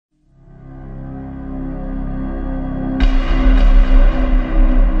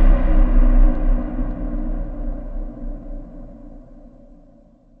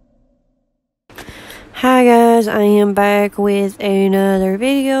guys, I am back with another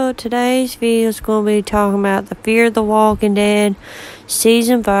video. Today's video is going to be talking about the Fear the Walking Dead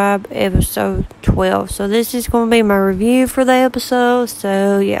Season 5, Episode 12. So this is going to be my review for the episode.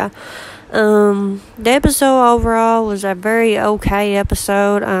 So yeah, the episode overall was a very okay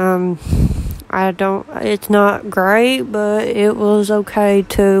episode. It's not great, but it was okay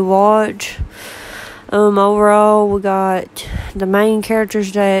to watch. Overall, we got the main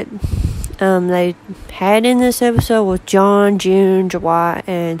characters that they had in this episode was John, June, Dwight,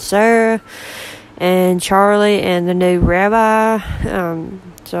 and Sarah, and Charlie, and the new rabbi.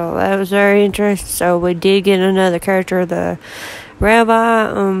 So that was very interesting. So we did get another character, the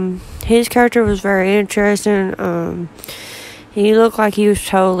rabbi. His character was very interesting. He looked like he was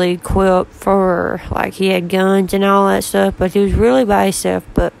totally equipped for, like, he had guns and all that stuff, but he was really by himself.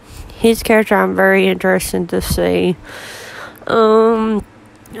 But his character, I'm very interested to see.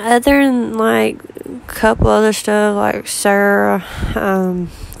 Other than, like, a couple other stuff, like Sarah,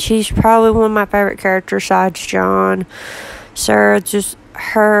 she's probably one of my favorite characters besides John. Sarah, just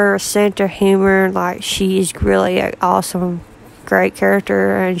her sense of humor, like, she's really an awesome, great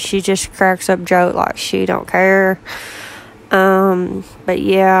character, and she just cracks up jokes like she don't care. But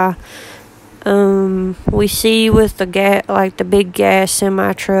yeah, we see with the the big gas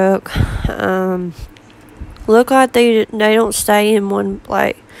semi truck, look like they don't stay in one,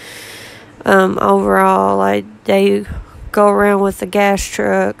 like, overall, like, they go around with the gas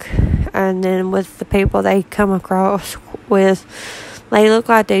truck, and then with the people they come across with, they look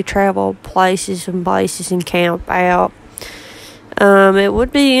like they travel places and camp out. It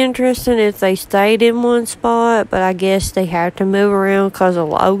would be interesting if they stayed in one spot, but I guess they have to move around because of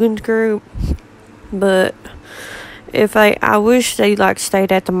Logan's group. But I wish they, like,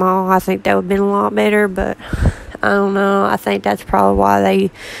 stayed at the mall. I think that would have been a lot better, but I don't know. I think that's probably why they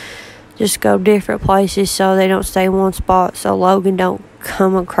just go different places so they don't stay in one spot so Logan don't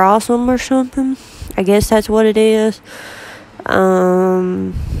come across them or something. I guess that's what it is.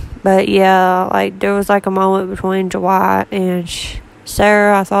 But yeah, like, there was, like, a moment between Dwight and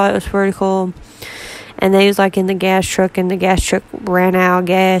Sarah. I thought it was pretty cool. And they was, like, in the gas truck, and the gas truck ran out of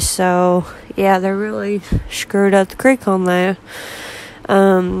gas. So yeah, they really screwed up the creek on that.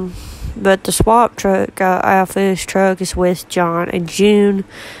 But the swap truck, Alpha's truck, is with John and June.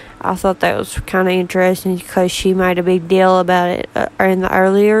 I thought that was kind of interesting because she made a big deal about it in the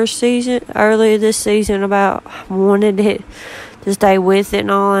earlier this season about wanting it to stay with it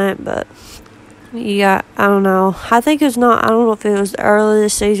and all that. But yeah, I don't know. I don't know if it was early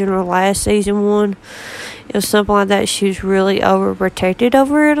this season or last season one. It was something like that. She was really overprotected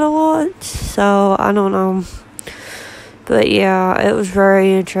over it a lot. So I don't know. But yeah, it was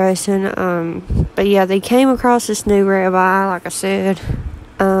very interesting. But yeah, they came across this new rabbi, like I said.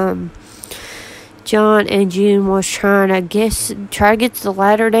 John and June was try to get the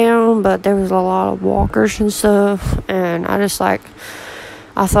ladder down, but there was a lot of walkers and stuff, and I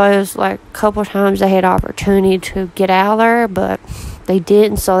thought it was like a couple times they had opportunity to get out of there, but they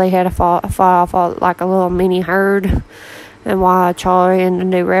didn't, so they had to fall off like a little mini herd, and while Charlie and the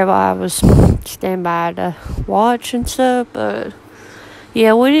new rabbi was standing by to watch and stuff. But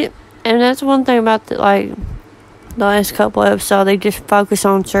yeah, and that's one thing about the last couple episodes, they just focus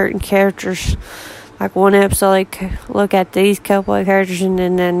on certain characters. Like, one episode they look at these couple of characters, and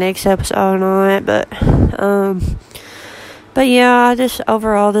then the next episode and all that. But yeah,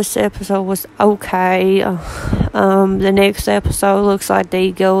 overall this episode was okay. The next episode looks like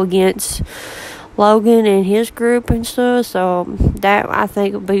they go against Logan and his group and stuff, so that I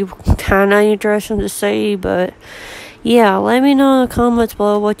think would be kind of interesting to see. But yeah, let me know in the comments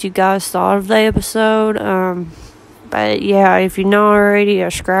below what you guys thought of the episode. But yeah, if you're not already a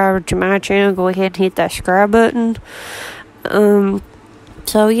subscriber to my channel, go ahead and hit that subscribe button.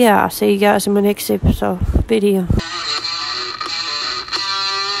 So yeah, I'll see you guys in my next episode video.